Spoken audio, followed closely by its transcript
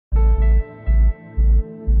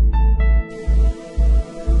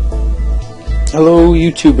Hello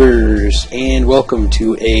YouTubers, and welcome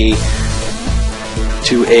to a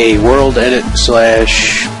Worldedit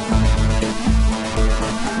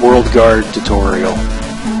 / World Guard tutorial.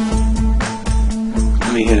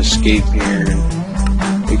 Let me hit escape here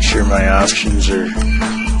and make sure my options are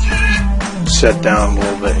set down a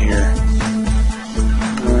little bit here.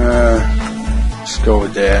 Let's go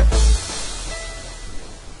with that.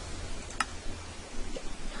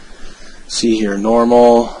 See here,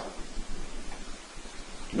 normal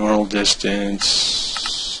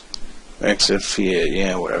distance, exit feet,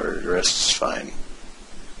 yeah, whatever, the rest is fine.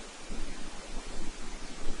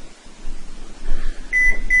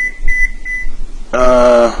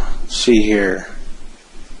 See here.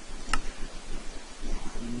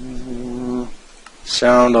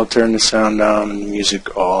 Sound, I'll turn the sound down and the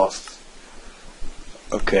music off.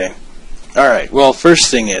 Okay. Alright, well, first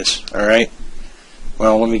thing is, alright,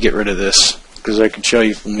 well, let me get rid of this, because I can show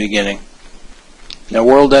you from the beginning. Now,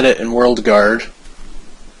 Worldedit and World Guard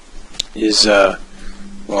is, well,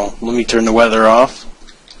 let me turn the weather off.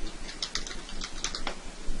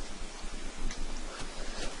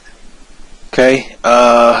 Okay,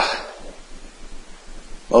 well,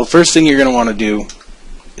 the first thing you're going to want to do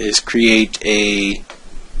is create a,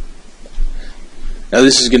 now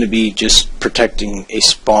this is going to be just protecting a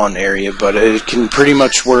spawn area, but it can pretty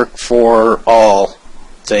much work for all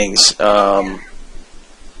things.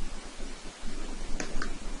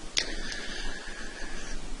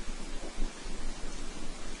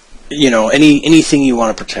 You know, anything you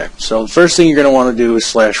want to protect. So the first thing you're going to want to do is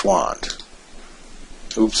 /wand.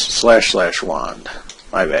 Oops, / wand.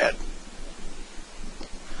 My bad.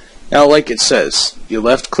 Now, like it says, you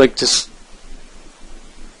left click to,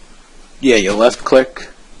 you left click,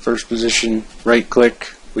 first position, right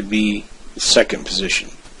click would be second position.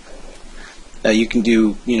 Now you can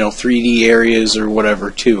do, 3D areas or whatever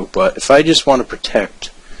too, but if I just want to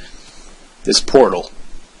protect this portal,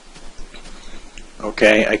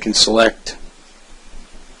 okay, I can select,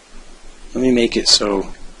 let me make it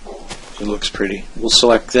so it looks pretty. We'll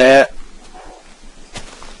select that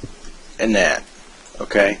and that,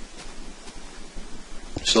 okay.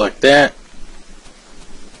 Select that,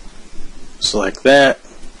 select that.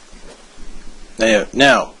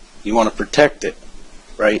 Now, you want to protect it,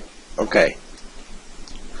 right? Okay.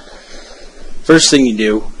 First thing you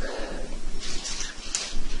do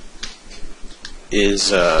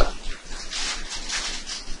is,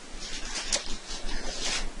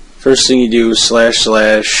 first thing you do is //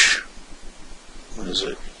 what is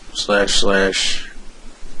it? //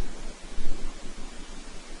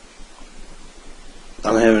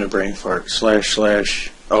 I'm having a brain fart.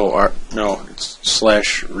 // oh, no, it's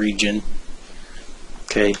 /region.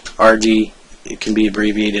 Okay, RG, it can be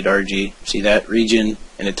abbreviated RG. See that? Region,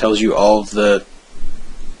 and it tells you all of the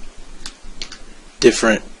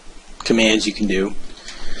different commands you can do.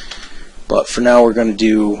 But for now, we're going to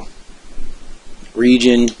do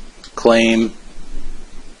region, claim,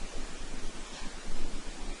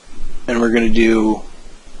 and we're going to do,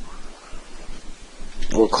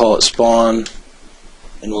 we'll call it spawn,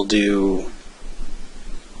 and we'll do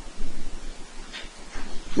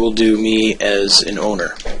me as an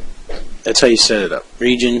owner. That's how you set it up.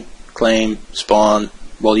 Region, claim, spawn.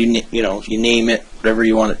 Well, you name it whatever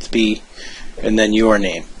you want it to be, and then your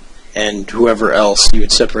name, and whoever else. You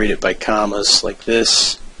would separate it by commas like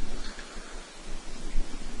this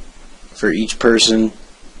for each person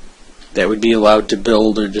that would be allowed to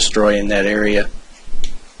build or destroy in that area.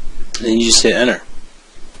 And then you just hit enter.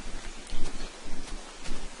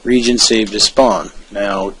 Region saved as spawn.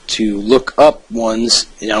 Now, to look up ones,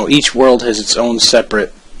 each world has its own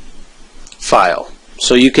separate file,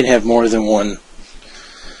 so you can have more than one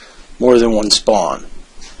spawn.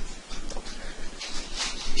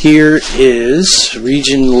 Here is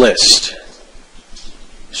region list.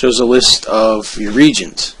 Shows a list of your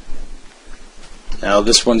regions. Now,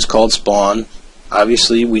 this one's called spawn.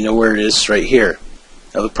 Obviously, we know where it is right here.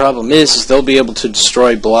 Now, the problem is they'll be able to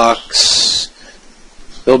destroy blocks.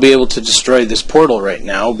 They'll be able to destroy this portal right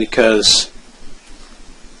now because,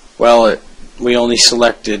 well, we only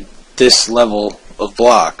selected this level of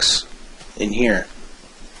blocks in here.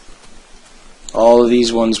 All of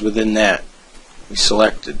these ones within that we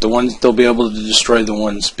selected. The ones, they'll be able to destroy the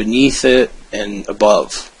ones beneath it and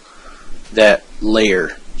above that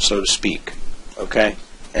layer, so to speak. Okay?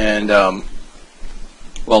 And,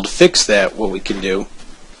 well, to fix that, what we can do,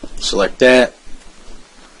 select that.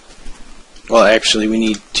 Well, actually, we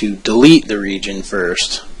need to delete the region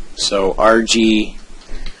first. So RG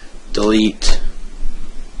delete.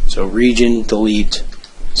 So region delete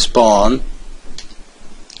spawn.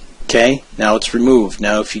 Okay, now it's removed.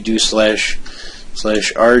 Now if you do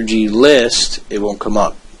 /rg list, it won't come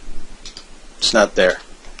up. It's not there.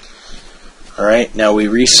 Alright, now we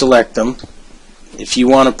reselect them. If you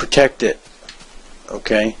want to protect it,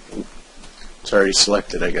 okay, it's already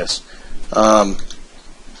selected, I guess.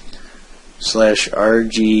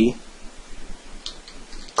 /rg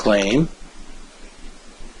claim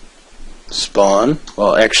spawn.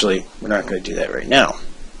 Well, actually, we're not going to do that right now.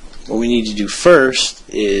 What we need to do first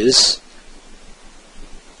is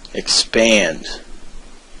expand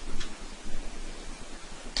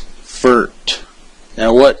vert.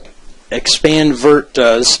 Now what expand vert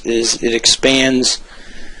does is it expands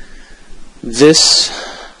this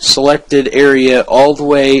selected area all the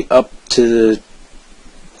way up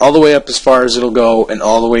as far as it'll go, and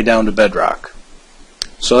all the way down to bedrock.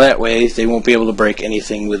 So that way they won't be able to break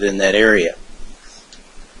anything within that area.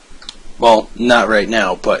 Well, not right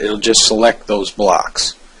now, but it'll just select those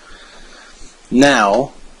blocks.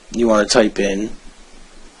 Now you want to type in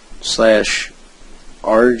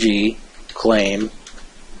 /rg claim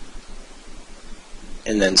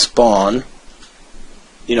and then spawn,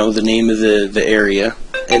 you know, the name of the area,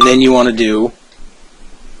 and then you want to do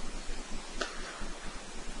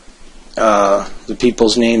the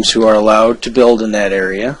people's names who are allowed to build in that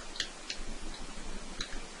area.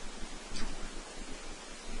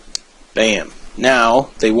 Bam. Now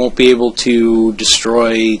they won't be able to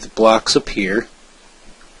destroy the blocks up here.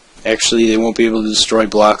 Actually, they won't be able to destroy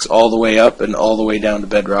blocks all the way up and all the way down to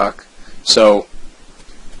bedrock. So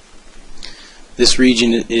this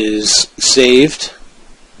region is saved.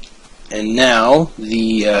 And now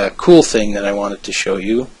the cool thing that I wanted to show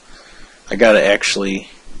you, I gotta actually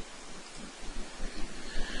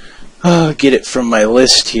get it from my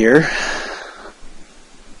list here.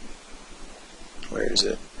 Where is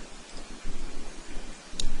it?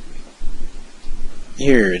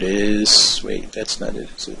 Here it is. Wait, that's not it,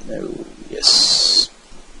 is it? No. Yes.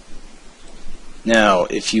 Now,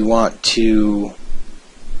 if you want to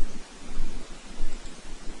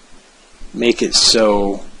make it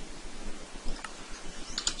so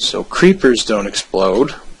creepers don't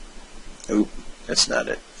explode. Oop, that's not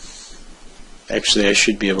it. Actually, I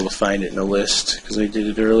should be able to find it in the list because I did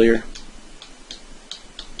it earlier.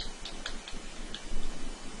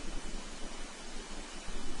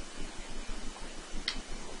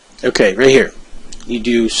 Okay, right here. You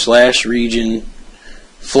do /region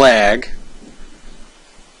flag,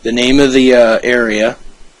 the name of the area,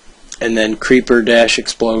 and then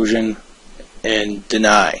creeper-explosion and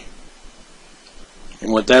deny.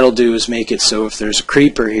 And what that'll do is make it so if there's a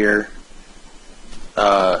creeper here,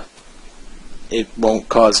 it won't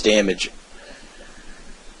cause damage.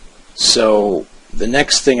 So the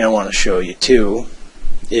next thing I want to show you too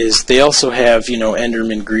is they also have, you know,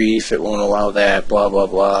 Enderman Grief. It won't allow that, blah blah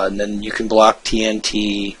blah. And then you can block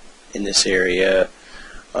TNT in this area,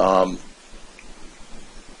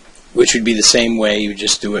 which would be the same way. You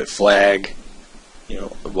just do it flag, you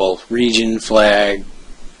know, well, region flag,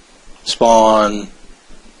 spawn,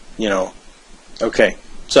 you know. Okay,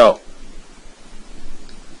 so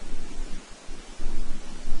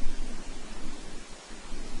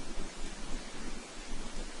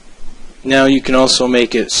now you can also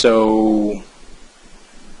make it so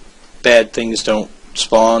bad things don't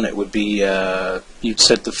spawn. It would be you'd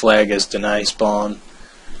set the flag as deny spawn.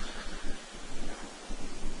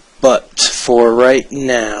 But for right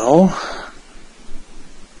now,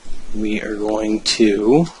 we are going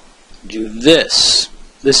to do this.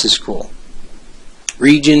 This is cool.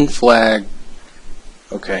 Region flag.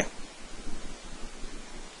 Okay.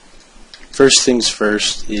 First things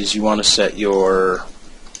first is you want to set your,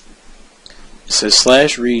 it says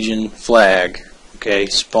 /region flag, okay,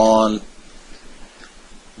 spawn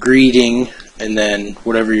greeting, and then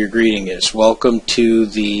whatever your greeting is. Welcome to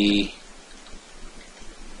the,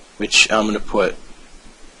 which I'm going to put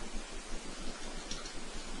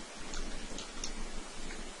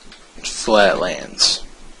Flatlands,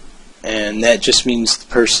 and that just means the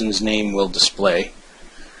person's name will display.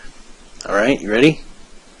 Alright, you ready?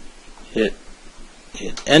 Hit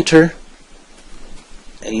enter.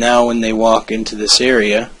 And now when they walk into this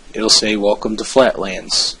area, it'll say welcome to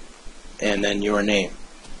Flatlands, and then your name.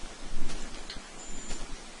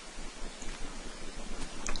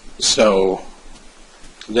 So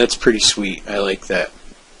that's pretty sweet. I like that.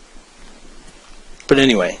 But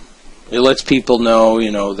anyway, it lets people know,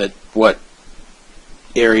 you know, that what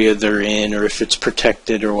area they're in, or if it's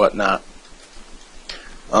protected or whatnot.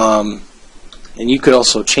 And you could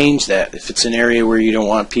also change that. If it's an area where you don't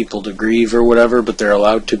want people to grieve or whatever, but they're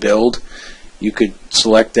allowed to build, you could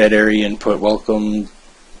select that area and put welcome,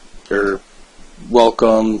 or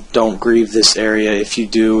welcome, don't grieve this area. If you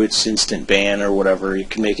do, it's instant ban or whatever. You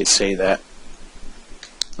can make it say that.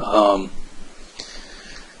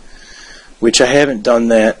 Which I haven't done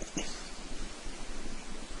that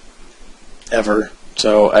ever,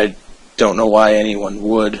 so I don't know why anyone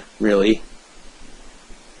would, really.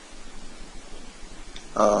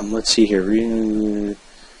 Let's see here.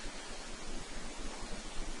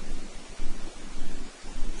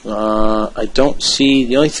 I don't see,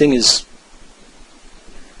 the only thing is,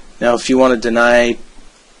 now if you want to deny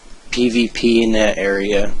PvP in that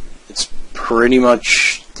area, it's pretty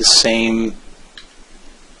much the same.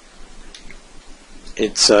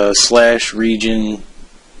 It's / region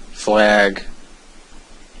flag,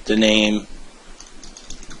 the name.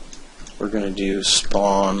 We're going to do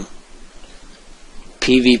spawn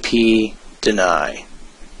PvP deny.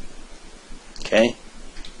 Okay.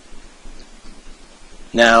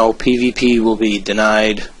 Now PvP will be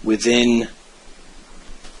denied within,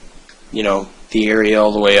 you know, the area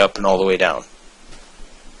all the way up and all the way down.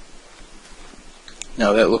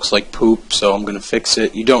 Now that looks like poop, so I'm going to fix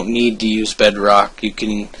it. You don't need to use bedrock. You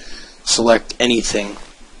can select anything.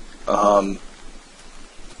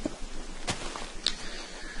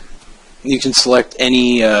 You can select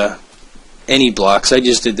any blocks. I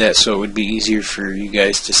just did that so it would be easier for you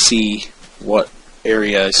guys to see what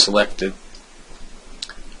area I selected.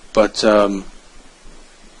 But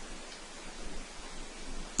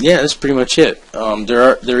yeah, that's pretty much it.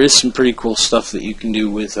 There is some pretty cool stuff that you can do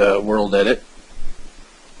with Worldedit.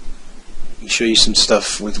 Let me show you some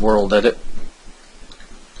stuff with Worldedit.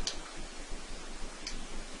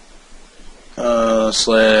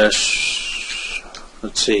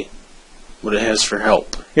 Let's see what it has for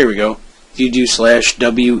help. Here we go. If you do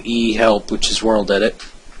 /WE help, which is Worldedit,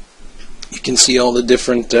 you can see all the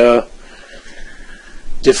different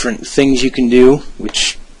things you can do,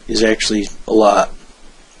 which is actually a lot.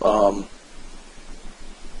 The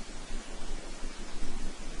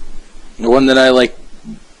one that I like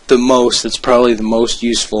the most, that's probably the most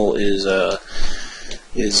useful, is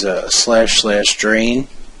 / drain,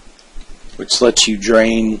 which lets you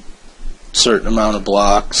drain a certain amount of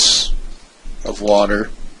blocks of water.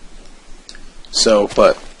 So,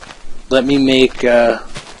 but let me make a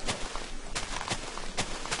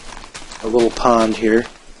little pond here.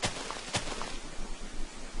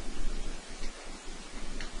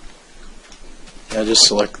 I'll just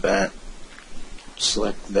select that.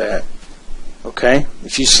 Select that. Okay.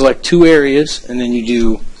 If you select two areas and then you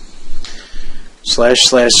do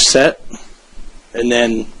 /set, and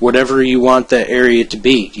then whatever you want that area to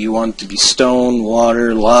be. Do you want it to be stone,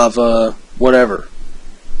 water, lava, whatever?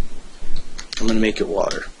 I'm going to make it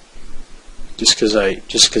water, just because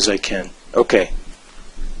I can. Okay.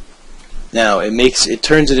 Now it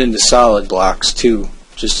turns it into solid blocks too,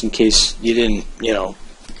 just in case you didn't,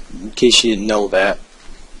 in case you didn't know that.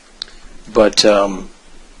 But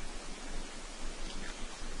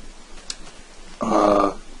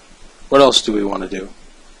what else do we want to do?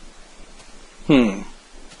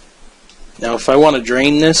 Now if I want to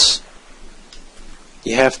drain this,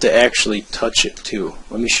 you have to actually touch it too.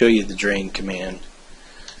 Let me show you the drain command.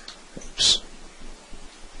 Oops.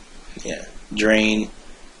 Yeah, drain,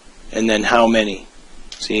 and then how many.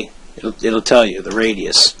 See, it'll tell you the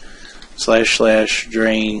radius. /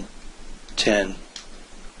 drain 10.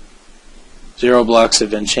 0 blocks have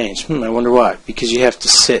been changed. I wonder why. Because you have to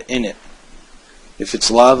sit in it. If it's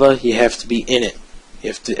lava, you have to be in it. You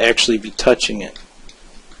have to actually be touching it,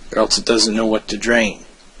 or else it doesn't know what to drain.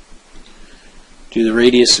 Do the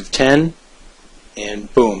radius of 10,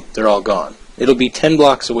 and boom, they're all gone. It'll be 10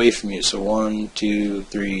 blocks away from you. So 1, 2,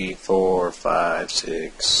 3, 4, 5,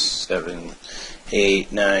 6, 7,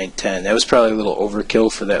 8, 9, 10. That was probably a little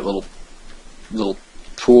overkill for that little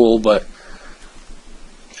pool, but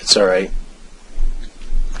it's alright.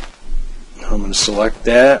 I'm going to select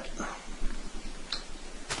that.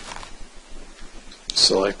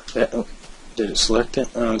 Select that. Oh, did it select it?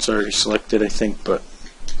 Oh, it's already selected, I think, but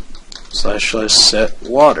 /set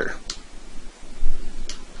water.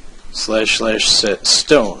 /set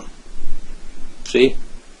stone. See?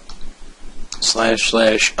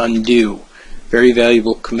 / undo. Very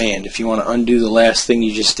valuable command. If you want to undo the last thing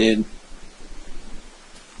you just did,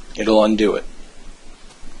 it'll undo it.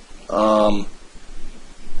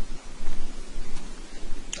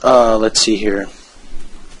 Let's see here.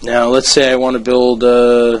 Now, let's say I want to build,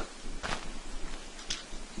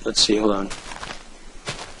 let's see, hold on.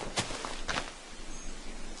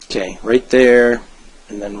 Okay, right there,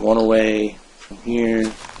 and then one away from here.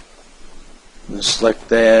 I'm going to select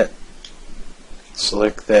that,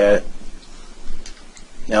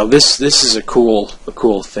 Now this is a cool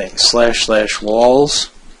thing. / walls,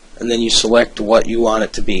 and then you select what you want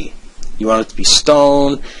it to be. You want it to be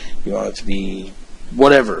stone. You want it to be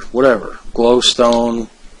whatever. Glowstone.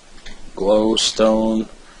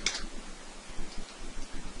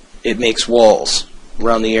 It makes walls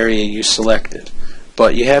around the area you selected.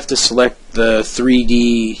 But you have to select the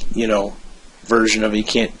 3D, version of it. You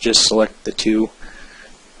can't just select the 2.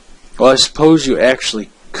 Well, I suppose you actually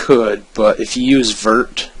could, but if you use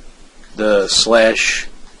vert, the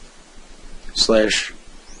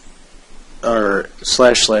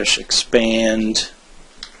 / expand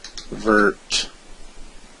vert,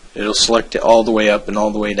 it'll select it all the way up and all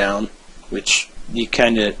the way down, which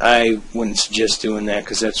I wouldn't suggest doing that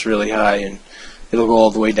because that's really high and it'll go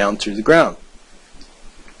all the way down through the ground.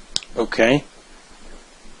 Okay,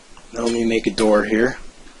 now let me make a door here.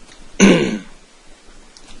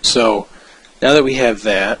 So now that we have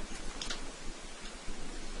that,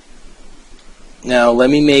 now let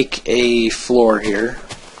me make a floor here.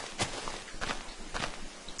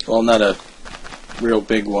 Well, not a real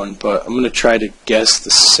big one, but I'm going to try to guess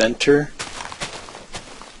the center.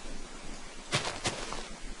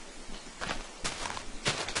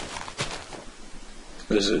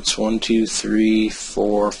 What is it? It's 1, 2, 3,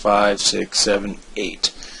 4, 5, 6, 7,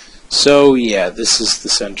 8. So yeah, this is the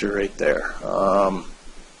center right there.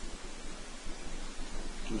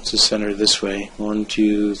 What's the center this way? 1,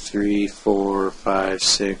 2, 3, 4, 5,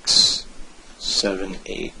 6, 7,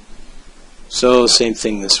 8. So same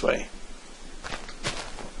thing this way.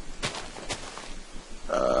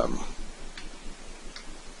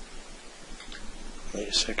 Wait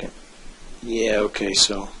a second. Yeah, okay,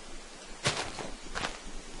 so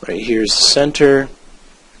right here's the center.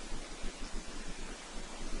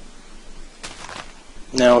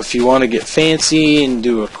 Now if you want to get fancy and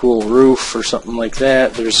do a cool roof or something like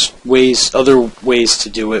that, there's other ways to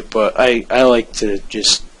do it, but I like to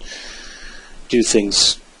just do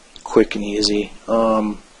things quick and easy.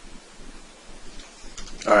 Alright,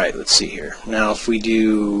 let's see here. Now if we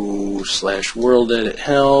do /Worldedit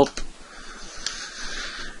help,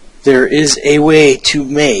 there is a way to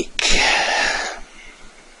make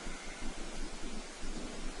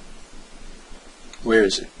where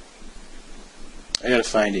is it? I gotta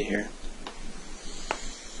find it here.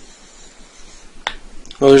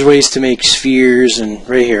 Well, there's ways to make spheres, and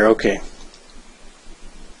right here, okay.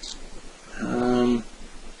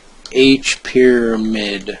 H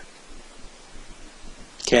pyramid.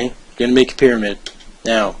 Okay, gonna make a pyramid.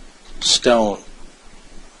 Now, stone.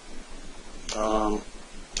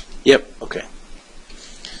 Yep, okay.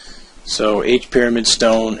 So H pyramid,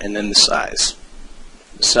 stone, and then the size.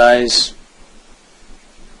 The size.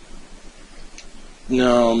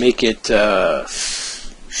 No, make it,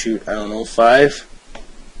 shoot, I don't know, 5?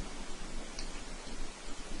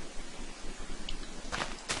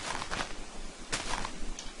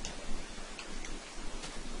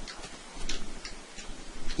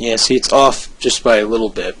 Yeah, see, it's off just by a little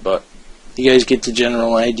bit, but you guys get the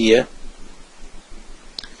general idea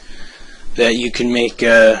that you can make,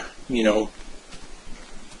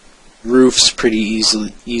 roofs pretty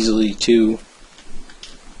easily too.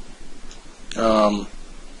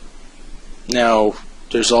 Now,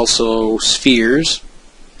 there's also spheres.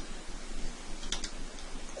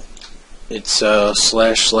 It's / what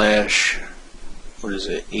is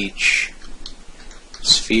it? H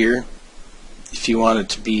sphere. If you want it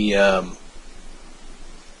to be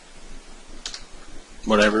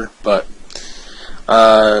whatever, but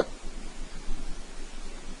 /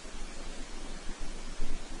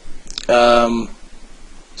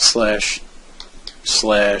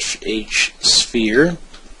 H sphere,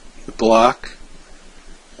 block,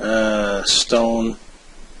 stone.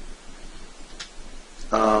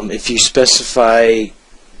 If you specify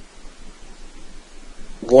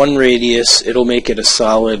 1 radius, it'll make it a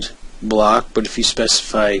solid block, but if you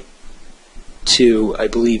specify 2, I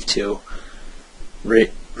believe 2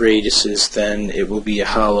 radiuses, then it will be a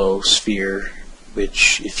hollow sphere,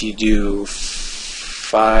 which if you do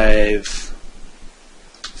 5,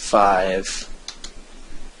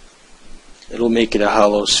 it'll make it a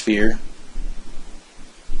hollow sphere.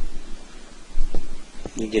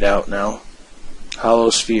 Let me get out now. Hollow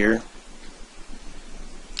sphere.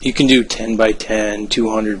 You can do 10 by 10,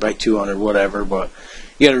 200 by 200, whatever, but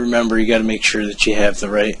you got to remember, you got to make sure that you have the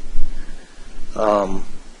right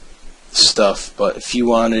stuff. But if you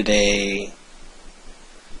wanted a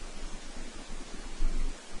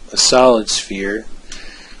solid sphere,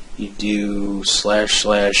 you do /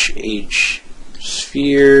 H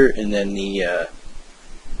sphere, and then the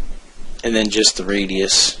and then just the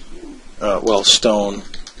radius. Well, stone,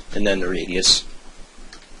 and then the radius.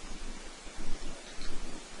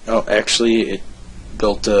 Oh, actually, it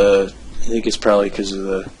built a. I think it's probably because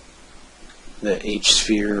of the H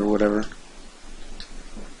sphere or whatever.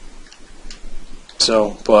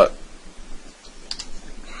 So, but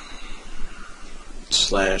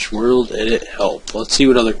 /worldedit help. Let's see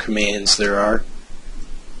what other commands there are.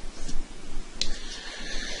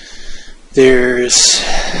 There's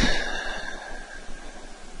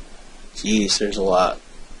a lot.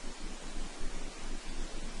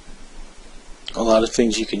 A lot of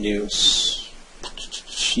things you can do.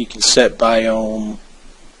 You can set biome.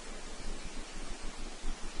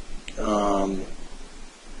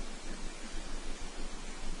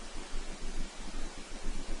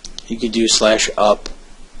 You could do /up,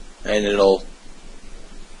 and it'll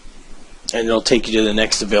take you to the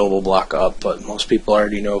next available block up. But most people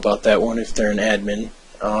already know about that one if they're an admin.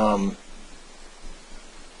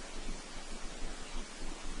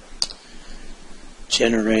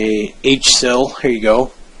 Generate HCell. Here you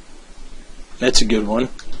go. That's a good one.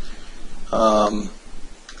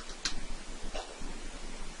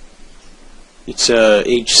 It's a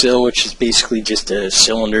HCell, which is basically just a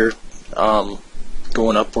cylinder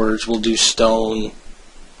going upwards. We'll do stone.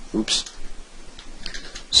 Oops.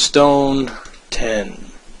 Stone 10.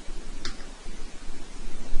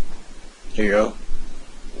 Here you go.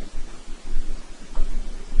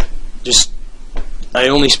 I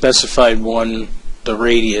only specified the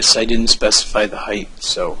radius. I didn't specify the height.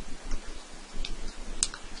 So,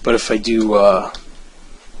 but if I do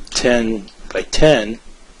 10 by 10,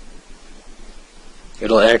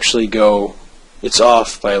 it'll actually go. It's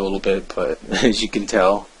off by a little bit, but as you can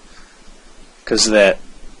tell, because of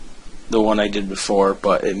the one I did before.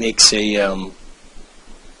 But it makes a a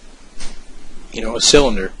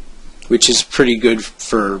cylinder, which is pretty good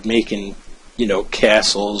for making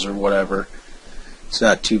castles or whatever. It's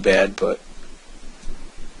not too bad, but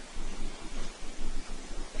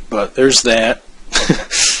there's that.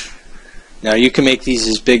 Now you can make these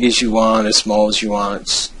as big as you want, as small as you want.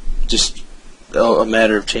 It's just a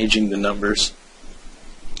matter of changing the numbers.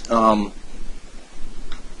 Now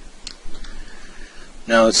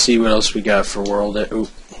let's see what else we got for Worldedit.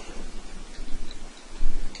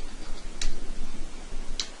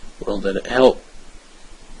 Worldedit help.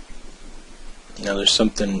 Now there's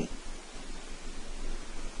something.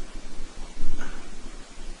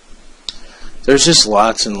 There's just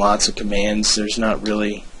lots and lots of commands. There's not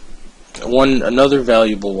really another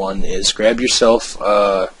valuable one is grab yourself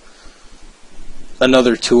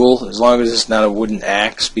another tool, as long as it's not a wooden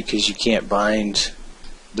axe, because you can't bind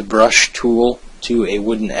the brush tool to a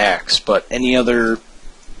wooden axe, but any other,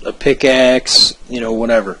 a pickaxe,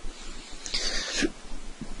 whatever.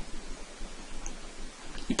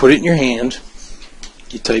 You put it in your hand,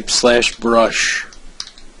 you type /brush.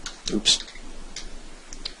 Oops.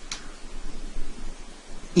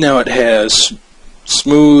 Now it has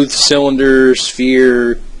smooth, cylinder,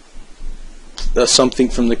 sphere, something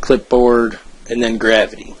from the clipboard, and then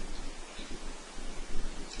gravity.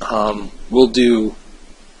 We'll do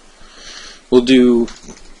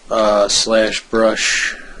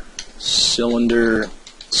 /brush cylinder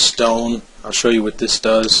stone. I'll show you what this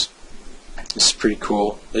does. This is pretty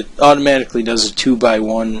cool. It automatically does a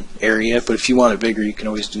 2x1 area, but if you want it bigger, you can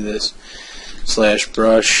always do this.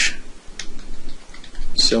 /brush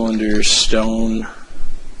cylinder stone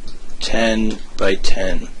 10 by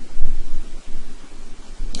 10.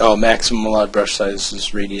 Oh, maximum allowed brush size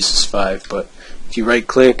is radius is 5, but if you right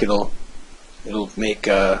click, it'll make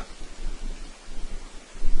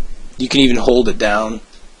you can even hold it down.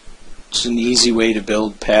 It's an easy way to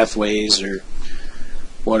build pathways or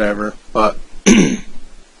whatever. But did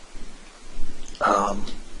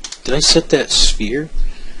I set that sphere?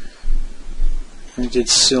 I did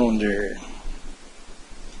cylinder.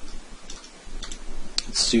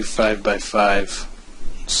 Let's do 5 by 5.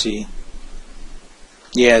 Let's see.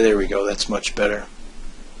 Yeah, there we go. That's much better.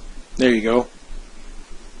 There you go.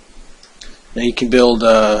 Now you can build,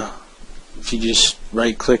 if you just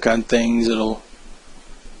right click on things, it'll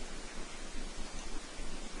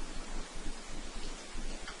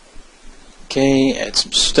okay, add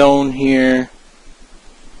some stone here.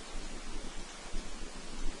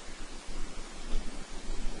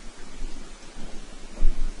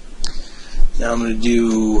 Now I'm going to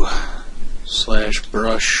do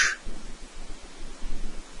 /brush.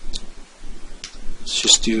 Let's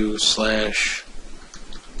just do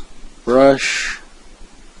 /brush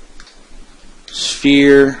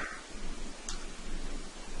sphere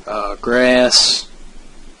grass,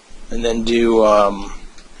 and then do I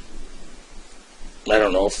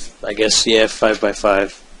don't know, I guess, yeah, 5 by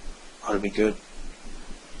 5 ought to be good.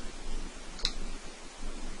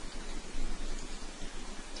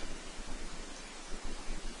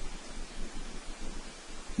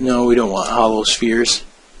 No, we don't want hollow spheres.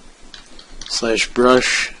 Slash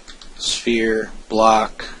brush, sphere,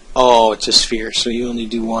 block. Oh, it's a sphere, so you only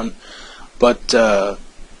do one. But,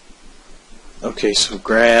 okay, so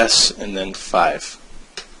grass and then 5.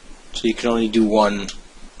 So you can only do one.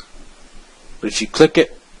 But if you click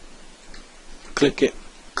it, click it,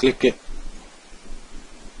 click it,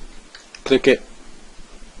 click it,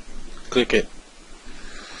 click it,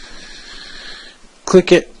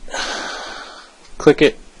 click it, click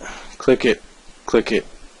it, click it, click it.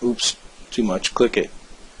 Oops, too much. Click it,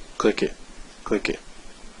 click it, click it,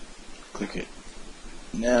 click it.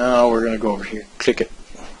 Now we're going to go over here. Click it.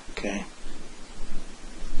 Okay.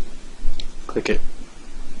 Click it.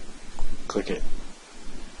 Click it.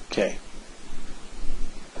 Okay.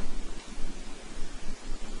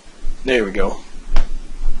 There we go.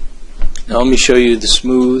 Now let me show you the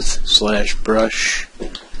smooth slash brush.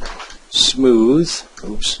 Smooth.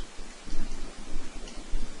 Oops.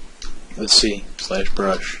 Let's see. Slash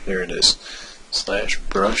brush. There it is. Slash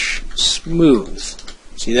brush. Smooth.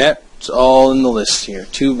 See that? It's all in the list here.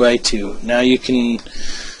 2 by 2. Now you can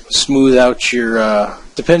smooth out your,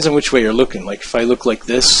 depends on which way you're looking. Like if I look like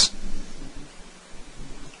this,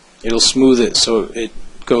 it'll smooth it so it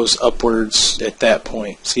goes upwards at that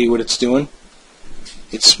point. See what it's doing?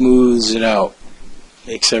 It smooths it out.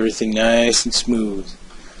 Makes everything nice and smooth.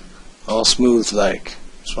 All smooth like.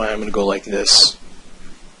 That's why I'm going to go like this.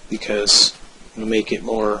 Because it'll make it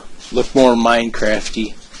look more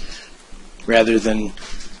Minecrafty rather than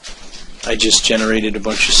I just generated a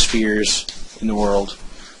bunch of spheres in the world.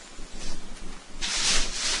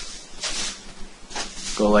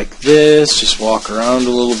 Go like this, just walk around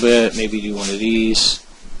a little bit, maybe do one of these.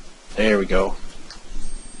 There we go.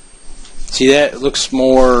 See that? It looks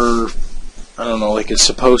more, I don't know, like it's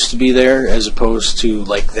supposed to be there, as opposed to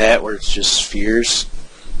like that where it's just spheres.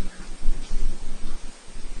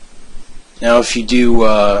 Now if you do,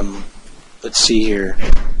 let's see here.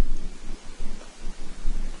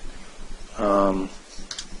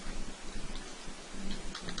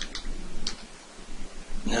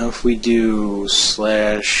 Now if we do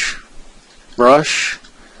slash brush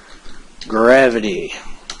gravity.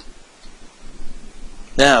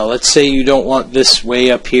 Now let's say you don't want this way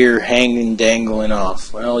up here hanging dangling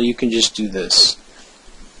off. Well, you can just do this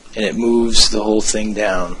and it moves the whole thing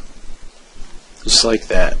down just like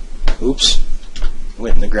that. Oops,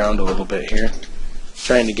 went in the ground a little bit here.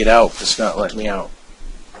 Trying to get out, but it's not letting me out.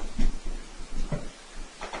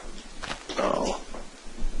 Oh.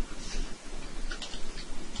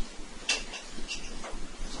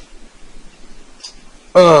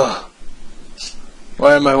 Ugh.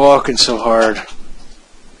 Why am I walking so hard?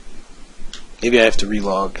 Maybe I have to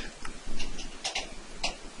relog.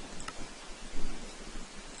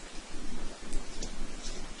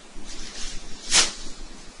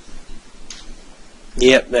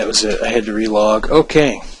 Yep, that was it. I had to relog.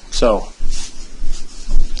 Okay, so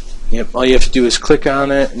yep, all you have to do is click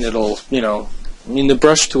on it and it'll, you know, I mean the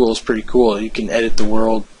brush tool is pretty cool. You can edit the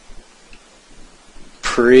world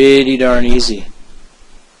pretty darn easy.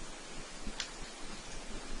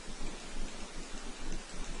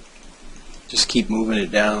 Just keep moving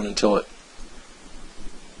it down until it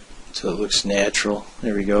looks natural.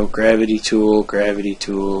 There we go. Gravity tool, gravity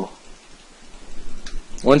tool.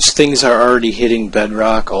 Once things are already hitting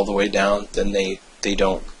bedrock all the way down, then they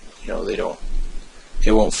don't, you know,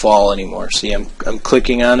 it won't fall anymore. See, I'm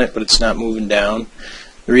clicking on it, but it's not moving down.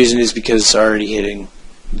 The reason is because it's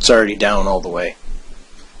already down all the way.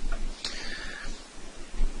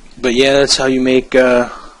 But yeah, that's how you make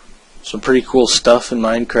some pretty cool stuff in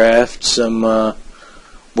Minecraft. Some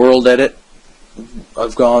Worldedit.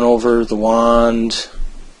 I've gone over the wand,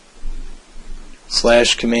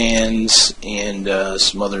 slash commands, and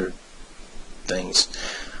some other things.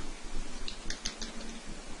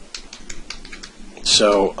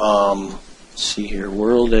 So, let's see here,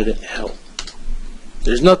 Worldedit help.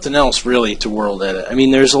 There's nothing else really to Worldedit. I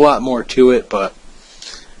mean, there's a lot more to it, but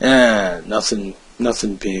nothing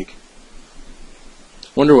big.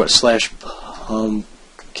 Wonder what slash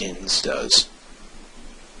pumpkins does.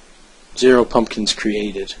 0 pumpkins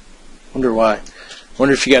created. Wonder why.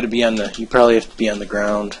 Wonder if you got to be on the. You probably have to be on the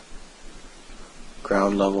ground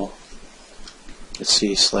level. Let's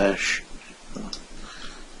see, slash.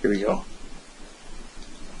 Here we go.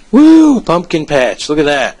 Woo! Pumpkin patch. Look at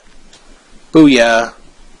that. Booyah.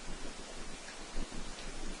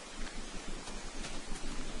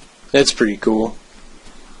 That's pretty cool.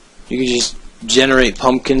 You can just generate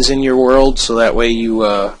pumpkins in your world, so that way you,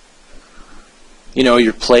 you know,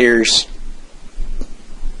 your players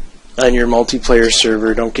on your multiplayer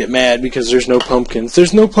server. Don't get mad because there's no pumpkins.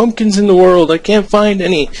 There's no pumpkins in the world. I can't find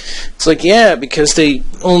any. It's like, yeah, because they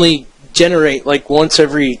only generate like once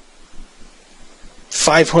every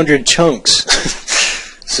 500 chunks.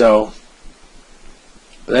 So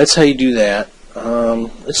that's how you do that.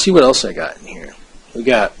 Let's see what else I got in here. We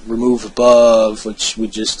got remove above, which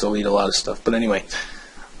would just delete a lot of stuff. But anyway,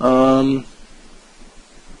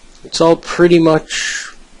 it's all pretty much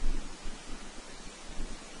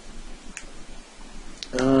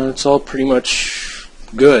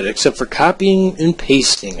good, except for copying and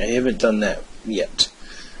pasting. I haven't done that yet.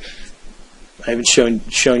 I haven't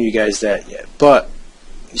shown you guys that yet. But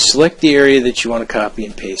you select the area that you want to copy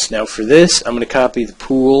and paste. Now for this, I'm going to copy the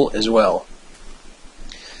pool as well.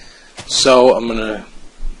 So I'm going to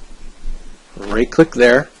right click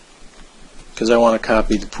there because I want to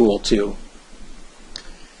copy the pool too.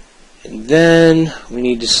 And then we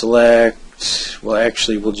need to select, well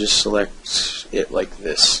actually we'll just select it like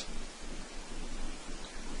this.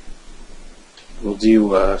 We'll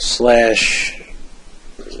do slash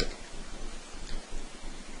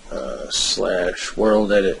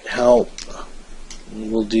Worldedit help.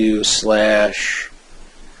 We'll do slash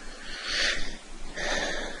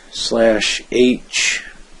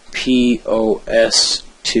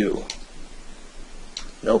HPOS2.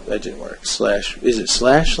 Nope, that didn't work. Slash, is it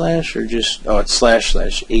slash or just, oh, it's slash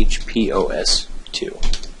HPOS2.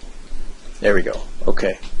 There we go.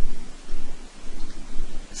 Okay.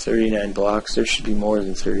 39 blocks. There should be more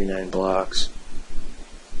than 39 blocks.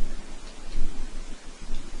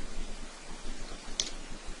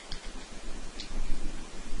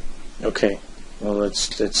 Okay. Well,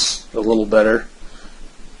 that's a little better.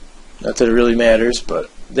 Not that it really matters, but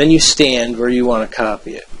then you stand where you want to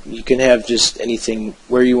copy it. You can have just anything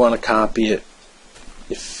where you want to copy it.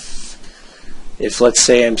 If let's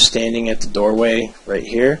say I'm standing at the doorway right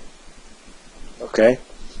here, okay,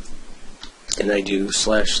 and I do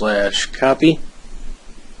slash copy,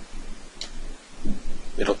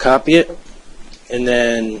 it'll copy it. And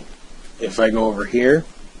then if I go over here,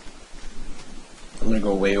 I'm going to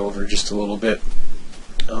go way over just a little bit,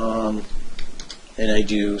 and I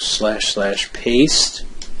do slash paste.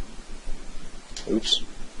 Oops.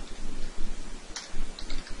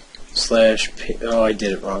 Oh, I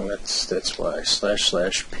did it wrong. That's why.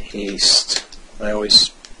 Slash paste. I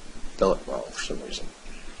always spell it wrong for some reason.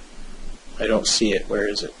 I don't see it. Where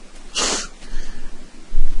is it?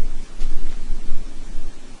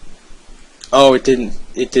 Oh, it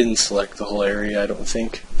didn't select the whole area, I don't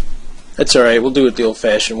think. That's alright, we'll do it the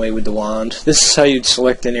old-fashioned way with the wand. This is how you'd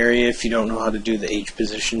select an area if you don't know how to do the H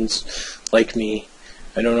positions. Like me,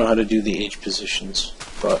 I don't know how to do the H positions,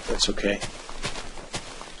 but that's okay.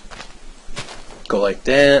 Go like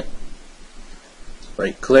that.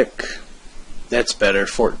 Right click. That's better.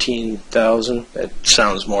 14,000. That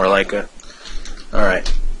sounds more like a...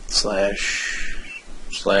 Alright. Slash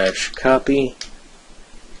copy.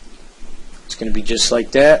 It's going to be just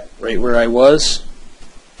like that, right where I was.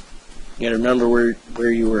 You got to remember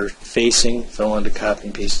where you were facing. If I wanted to copy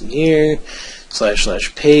and paste in here,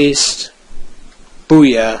 slash paste.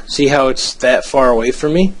 Booyah! See how it's that far away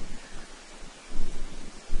from me?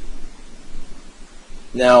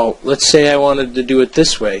 Now, let's say I wanted to do it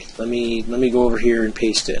this way. Let me go over here and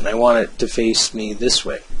paste it, and I want it to face me this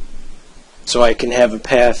way, so I can have a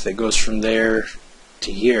path that goes from there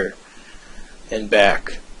to here and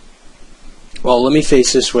back. Well, let me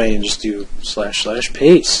face this way and just do slash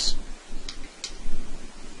paste.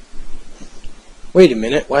 Wait a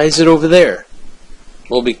minute, why is it over there?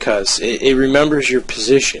 Well, because it remembers your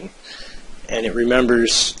position, and it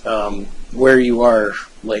remembers where you are,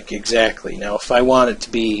 like, exactly. Now, if I want it to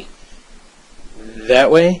be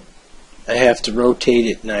that way, I have to rotate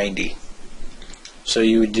it 90. So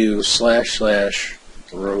you would do slash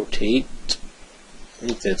rotate. I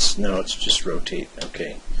think that's, no, it's just rotate.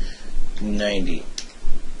 Okay, 90.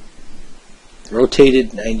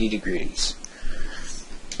 Rotated 90 degrees.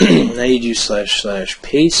 Now you do slash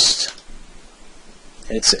paste,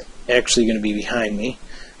 and it's actually going to be behind me,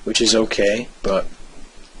 which is okay, but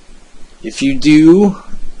if you do,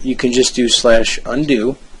 you can just do slash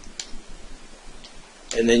undo,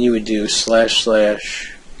 and then you would do slash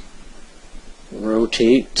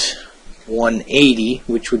rotate 180,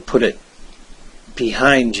 which would put it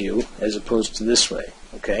behind you as opposed to this way.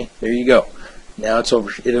 Okay, there you go. Now it's over.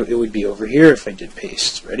 It would be over here if I did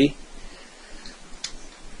paste. Ready?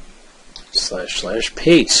 Slash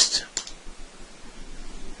paste.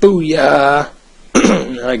 Booyah!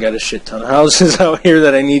 I got a shit ton of houses out here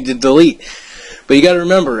that I need to delete. But you got to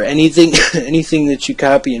remember, anything that you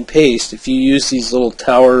copy and paste, if you use these little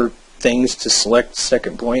tower things to select the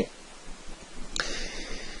second point,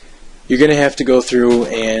 you're going to have to go through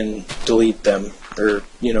and delete them, or,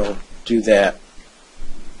 you know, do that.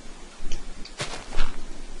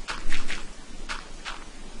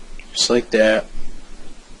 Just like that.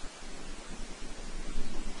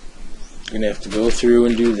 You're going to have to go through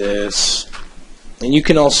and do this. And you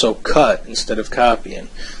can also cut instead of copying.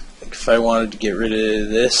 Like if I wanted to get rid of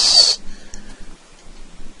this,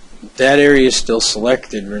 that area is still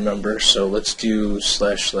selected, remember, so let's do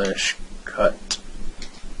 / cut.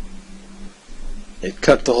 It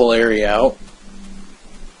cut the whole area out.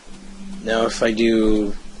 Now if I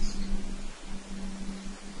do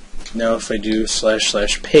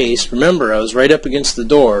 / paste, remember I was right up against the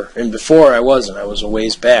door, and before I wasn't, I was a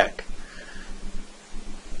ways back.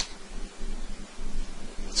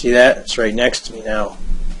 See that? It's right next to me now.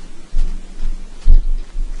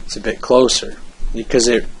 It's a bit closer. Because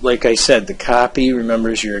it, like I said, the copy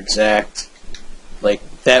remembers your exact, like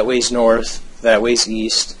that way's north, that way's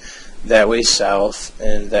east, that way's south,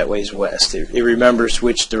 and that way's west. It remembers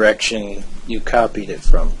which direction you copied it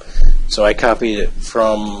from. So I copied it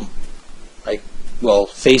from,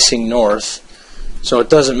 facing north. So it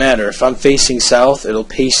doesn't matter. If I'm facing south, it'll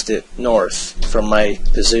paste it north from my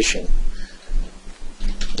position.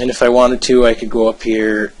 And if I wanted to, I could go up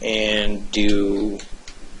here and do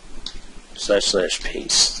 /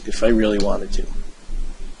 paste if I really wanted to.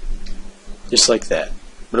 Just like that.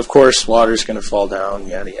 But of course, water's going to fall down,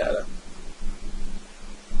 yada yada.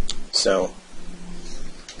 So,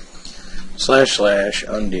 /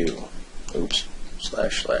 undo. Oops. /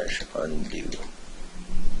 undo.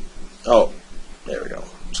 Oh, there we go.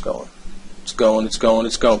 It's going. It's going, it's going,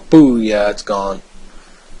 it's going. Booyah, it's gone.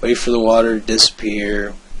 Wait for the water to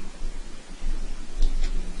disappear.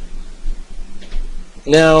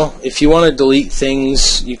 Now, if you want to delete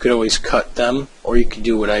things, you could always cut them, or you could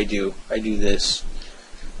do what I do. I do this.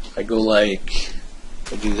 I go I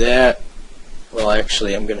do that. Well,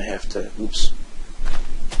 actually, I'm going to have to,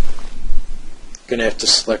 going to have to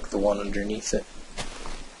select the one underneath it.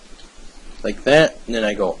 Like that, and then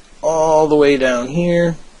I go all the way down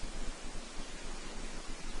here.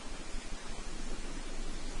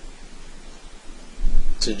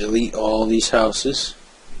 To delete all these houses.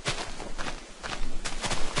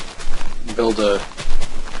 Build a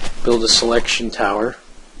selection tower.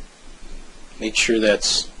 Make sure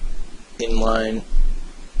that's in line.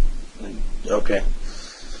 Okay.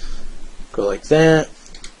 Go like that.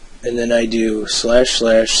 And then I do /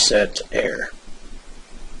 set air.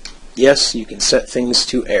 Yes, you can set things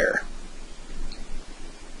to air.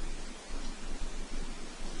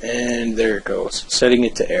 And there it goes. Setting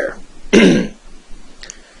it to air.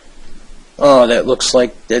 Oh, that looks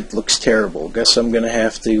terrible. Guess I'm gonna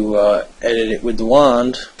have to edit it with the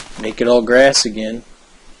wand. Make it all grass again.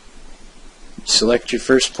 Select your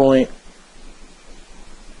first point.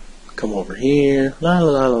 Come over here. La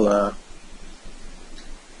la la la.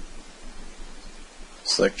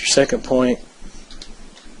 Select your second point.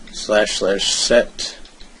 / set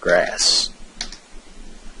grass.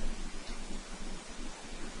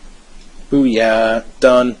 Booyah.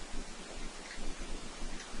 Done.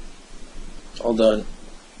 All done.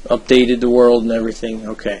 Updated the world and everything.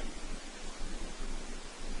 Okay.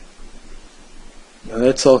 Now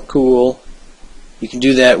that's all cool. You can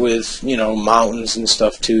do that with, you know, mountains and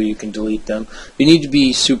stuff too. You can delete them. You need to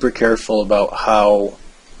be super careful about how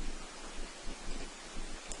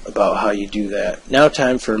you do that. Now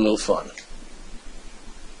time for a little fun.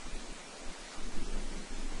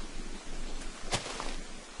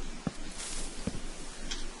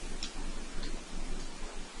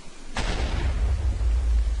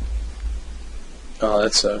 Oh,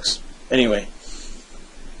 that sucks. Anyway,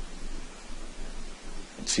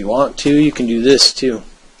 if you want to, you can do this too.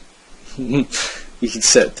 You can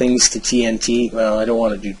set things to TNT. Well, I don't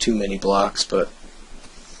want to do too many blocks, but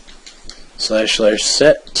 / set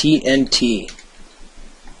TNT.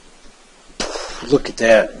 Look at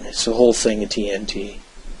that. It's a whole thing of TNT.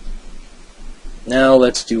 Now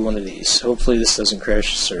let's do one of these. Hopefully this doesn't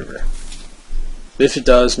crash the server. If it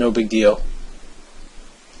does, no big deal.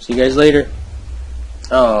 See you guys later.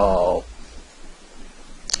 Oh,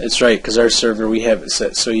 that's right, because our server, we have it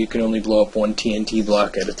set so you can only blow up one TNT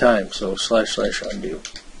block at a time. So / undo.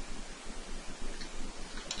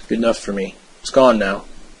 Good enough for me. It's gone now.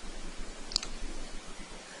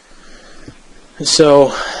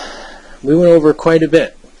 So we went over quite a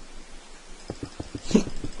bit.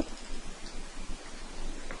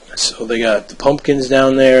 So they got the pumpkins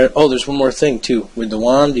down there. Oh, there's one more thing too. With the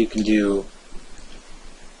wand, you can do,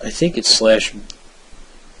 I think it's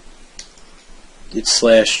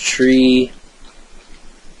 /tree,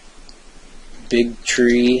 big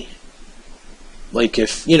tree, like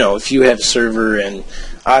if you have a server and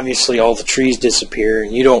obviously all the trees disappear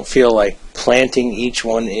and you don't feel like planting each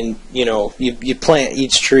one in, you plant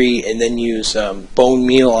each tree and then use bone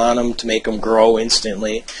meal on them to make them grow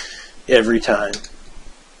instantly every time.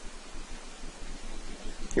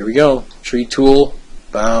 Here we go. Tree tool,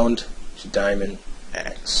 bound to diamond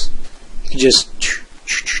axe. You just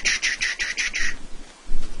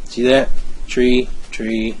see that? Tree,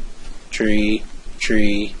 tree, tree,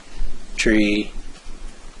 tree, tree,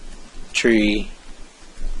 tree,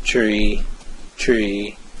 tree, tree,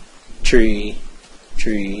 tree, tree,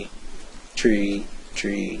 tree, tree,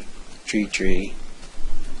 tree, tree,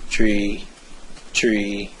 tree,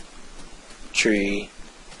 tree, tree.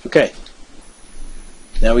 Okay.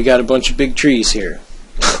 Now we got a bunch of big trees here.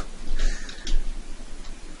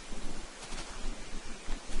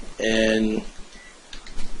 And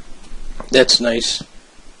that's nice.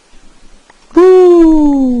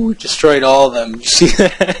 Woo! Destroyed all of them. You see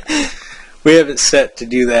that? We have it set to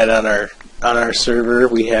do that on our server.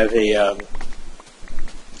 We have a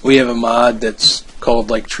mod that's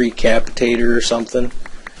called like Tree Capitator or something,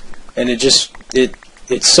 and it's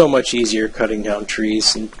so much easier cutting down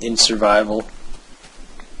trees in survival.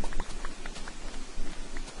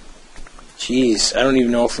 Jeez, I don't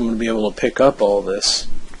even know if I'm going to be able to pick up all this.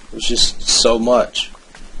 It's just so much.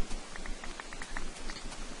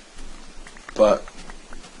 But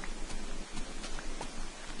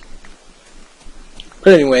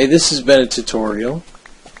anyway, this has been a tutorial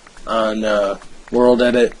on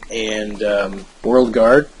Worldedit and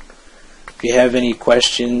WorldGuard. If you have any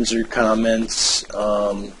questions or comments,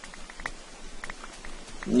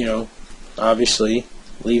 obviously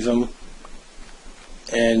leave them,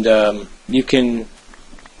 and you can,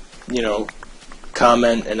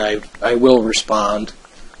 comment, and I will respond.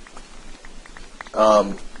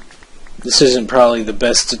 This isn't probably the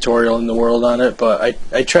best tutorial in the world on it, but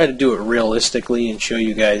I try to do it realistically and show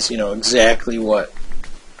you guys, exactly what.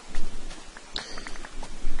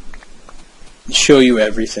 Show you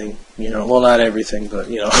everything, well, not everything,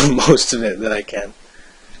 but, most of it that I can.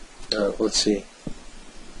 Let's see.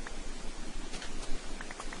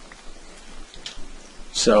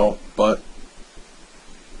 So, but,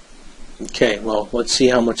 okay, well, let's see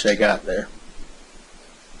how much I got there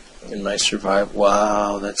in my survival.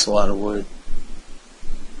 Wow, that's a lot of wood.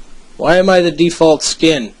 Why am I the default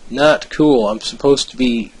skin? Not cool. I'm supposed to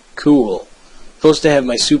be cool. I'm supposed to have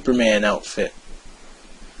my Superman outfit.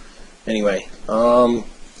 Anyway, alright,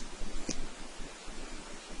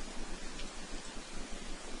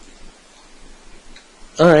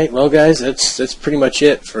 well guys, that's pretty much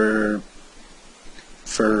it for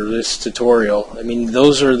this tutorial. I mean,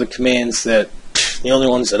 those are the commands the only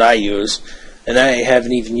ones that I use. And I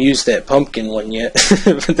haven't even used that pumpkin one yet,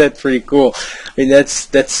 but that's pretty cool. I mean, that's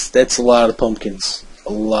a lot of pumpkins.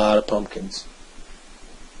 A lot of pumpkins.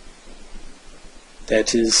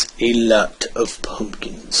 That is a lot of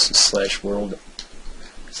pumpkins. /world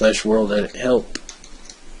help.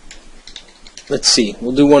 Let's see.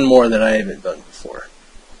 We'll do one more that I haven't done before.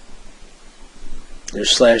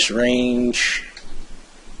 There's /range.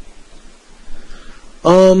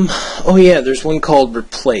 Oh yeah, there's one called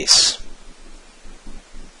replace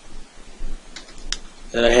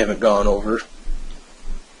that I haven't gone over.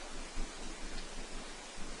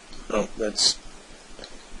 Oh,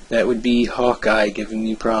 that would be Hawkeye giving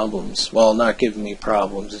me problems. Well, not giving me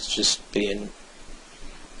problems. It's just being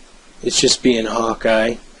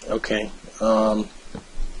Hawkeye. Okay.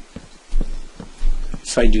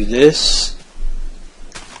 If I do this,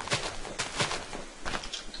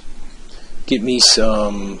 get me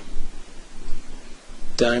some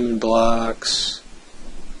diamond blocks,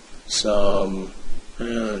 some.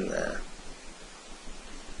 Nah.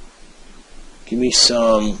 Give me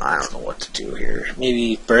some, I don't know what to do here.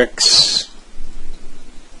 Maybe bricks.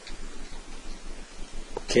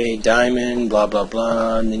 Okay, diamond, blah, blah,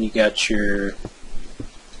 blah. And then you got your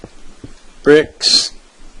bricks.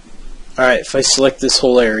 Alright, if I select this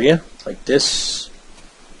whole area, like this,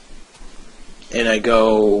 and I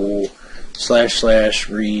go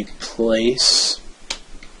 /replace,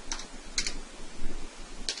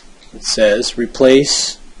 it says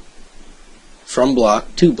replace from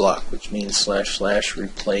block to block, which means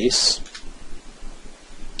 /replace.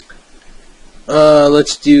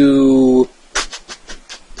 Let's do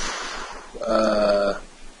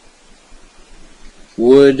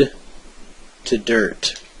wood to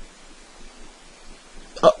dirt.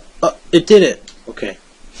 It did it. Okay.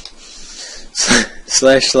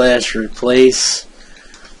 /replace.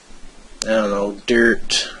 I don't know,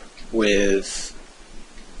 dirt with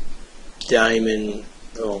diamond.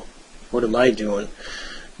 Oh, what am I doing?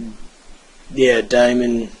 Yeah,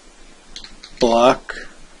 diamond block.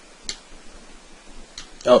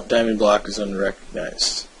 Oh, diamond block is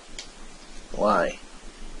unrecognized. Why?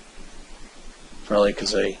 Probably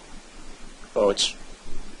because oh, it's...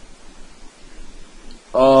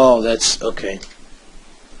 Oh, that's... Okay.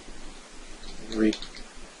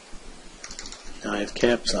 Now I have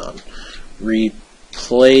caps on.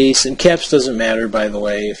 Replace... And caps doesn't matter, by the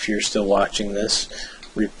way, if you're still watching this.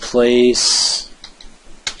 Replace...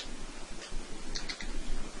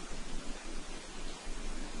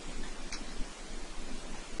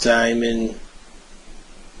 diamond...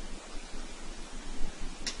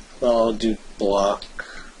 I'll do block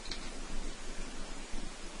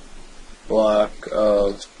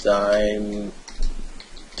of diamond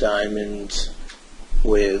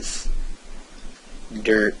with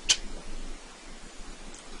dirt.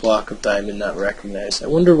 Block of diamond not recognized. I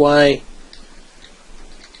wonder why.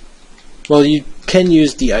 Well, you can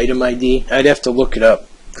use the item ID. I'd have to look it up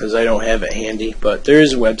because I don't have it handy, but there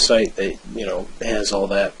is a website that, you know, has all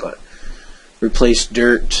that. But replace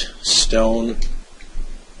dirt, stone.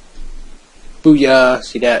 Booyah!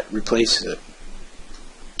 See that? Replaces it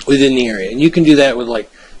within the area. And you can do that with, like,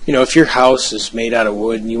 you know, if your house is made out of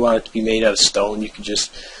wood and you want it to be made out of stone, you can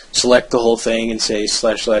just select the whole thing and say /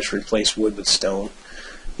 replace wood with stone.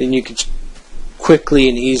 Then you can quickly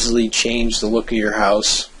and easily change the look of your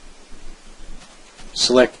house.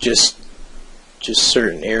 Select just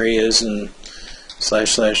certain areas and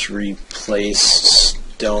 / replace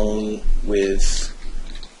stone with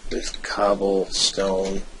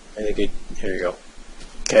cobblestone. I think here you go.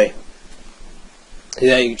 Okay.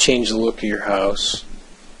 Now you can change the look of your house.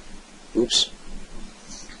 Oops.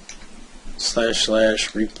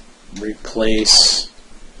 / replace.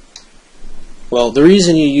 Well, the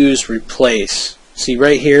reason you use replace, see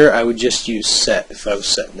right here, I would just use set if I was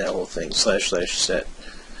setting that whole thing. / set.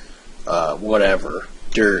 Whatever.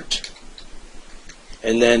 Dirt.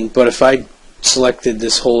 And then, but if I selected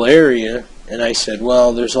this whole area, and I said,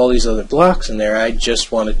 well, there's all these other blocks in there, I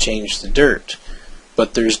just want to change the dirt.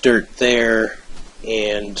 But there's dirt there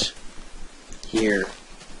and here.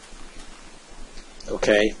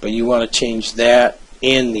 Okay, but you want to change that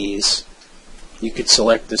and these. You could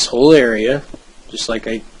select this whole area, just like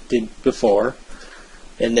I did before,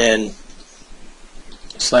 and then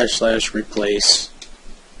 / replace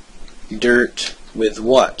dirt with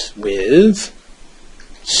what? With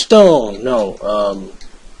stone. No,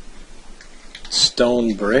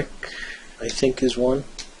 stone brick, I think is one.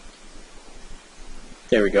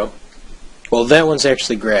 There we go. Well, that one's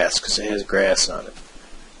actually grass because it has grass on it.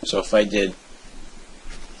 So if I did /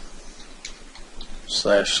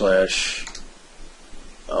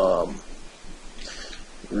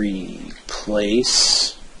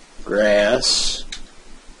 replace grass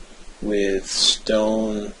with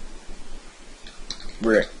stone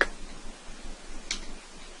brick.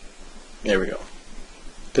 There we go.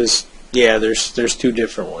 Because yeah, there's two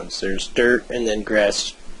different ones. There's dirt and then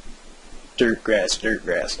grass. Dirt, grass, dirt,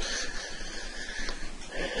 grass.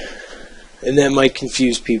 And that might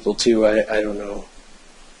confuse people too. I don't know.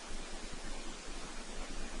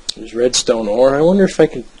 There's redstone ore. I wonder if I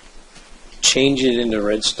can change it into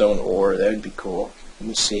redstone ore. That would be cool. Let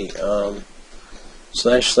me see. /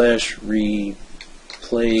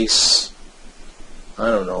 replace. I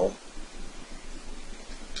don't know.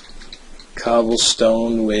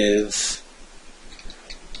 Cobblestone with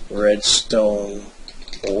redstone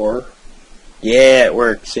ore. Yeah, it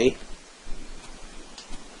worked. See?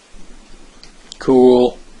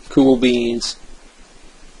 Cool. Cool beans.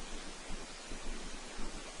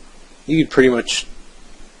 You could pretty much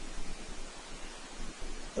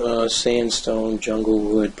sandstone, jungle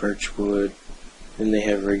wood, birch wood, and they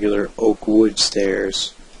have regular oak wood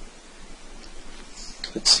stairs.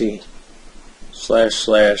 Let's see. /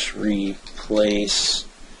 replace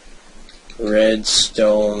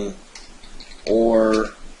redstone ore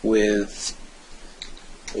with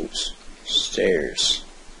stairs.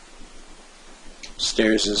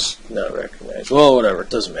 Stairs is not recognized. Well, whatever. It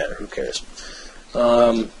doesn't matter. Who cares?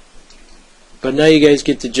 But now you guys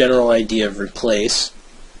get the general idea of replace.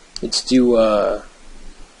 Let's do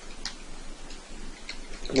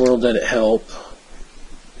Worldedit help.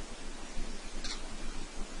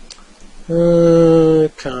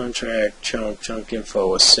 Contract, chunk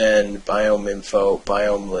info, ascend, biome info,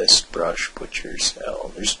 biome list, brush, butchers,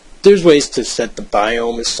 hell. There's ways to set the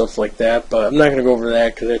biome and stuff like that, but I'm not going to go over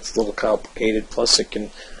that because that's a little complicated. Plus, it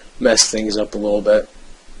can mess things up a little bit.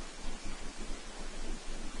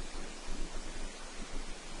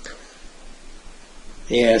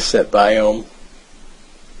 Yeah, set biome.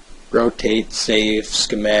 Rotate, save,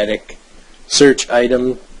 schematic, search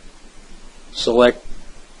item. select,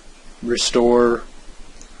 restore,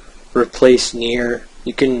 replace near.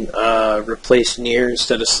 You can replace near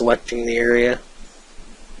instead of selecting the area.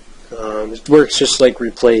 It works just like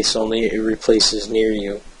replace, only it replaces near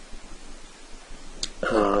you.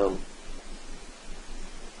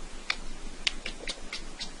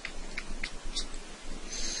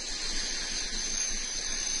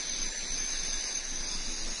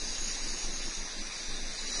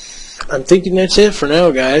 I'm thinking that's it for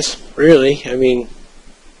now, guys. Really, I mean,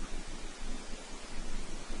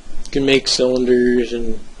 you can make cylinders,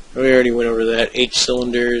 and we already went over that. H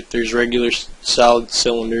cylinder. There's regular solid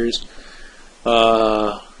cylinders.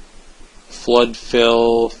 Flood,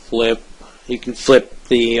 fill, flip. You can flip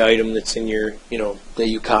the item that's in your, that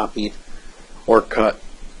you copied or cut.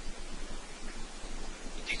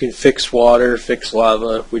 You can fix water, fix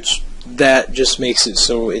lava, which that just makes it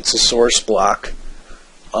so it's a source block.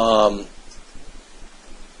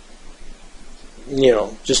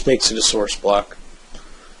 Just makes it a source block.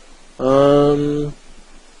 I'm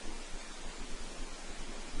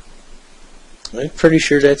pretty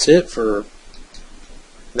sure that's it for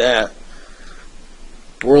that.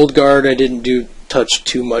 World Guard, I didn't touch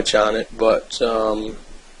too much on it, but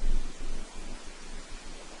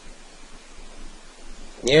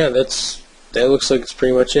yeah, that looks like it's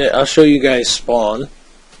pretty much it. I'll show you guys spawn.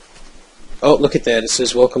 Oh, look at that. It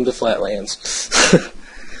says, welcome to Flatlands.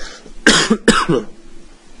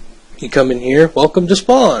 You come in here, welcome to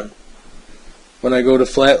spawn. When I go to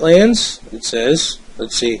Flatlands, it says,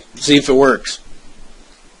 let's see if it works.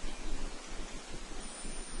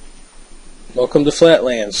 Welcome to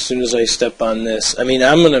Flatlands. As soon as I step on this, I mean,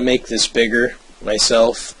 I'm going to make this bigger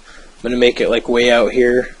myself. I'm going to make it like way out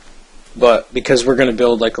here, but because we're going to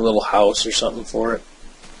build like a little house or something for it.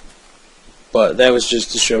 But that was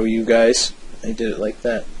just to show you guys. I did it like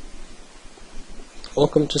that.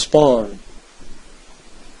 Welcome to spawn.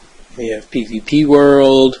 We have PvP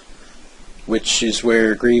world, which is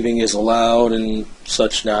where grieving is allowed and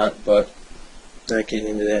such not, but not getting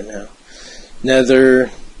into that now. Nether,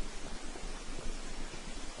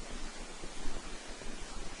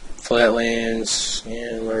 Flatlands,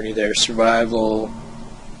 and we're already there. Survival.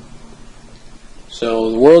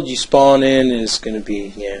 So the world you spawn in is going to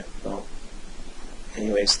be, well,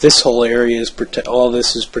 anyways, this whole area is all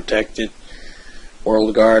this is protected.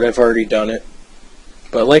 World Guard, I've already done it.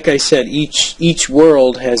 But like I said, each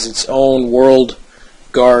world has its own World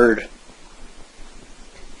Guard,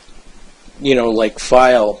 like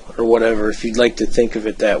file or whatever, if you'd like to think of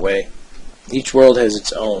it that way. Each world has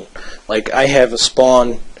its own. Like I have a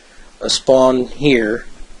spawn here,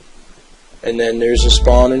 and then there's a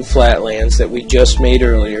spawn in Flatlands that we just made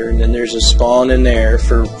earlier, and then there's a spawn in there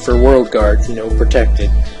for World Guard,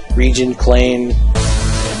 protected. Region, claim,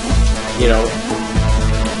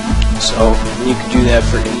 so you could do that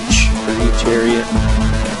for each area.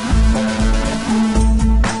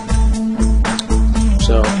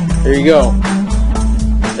 So there you go.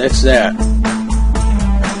 That's that.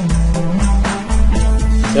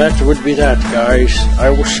 That would be that, guys. I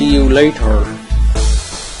will see you later.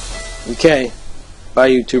 Okay. Bye,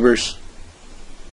 YouTubers.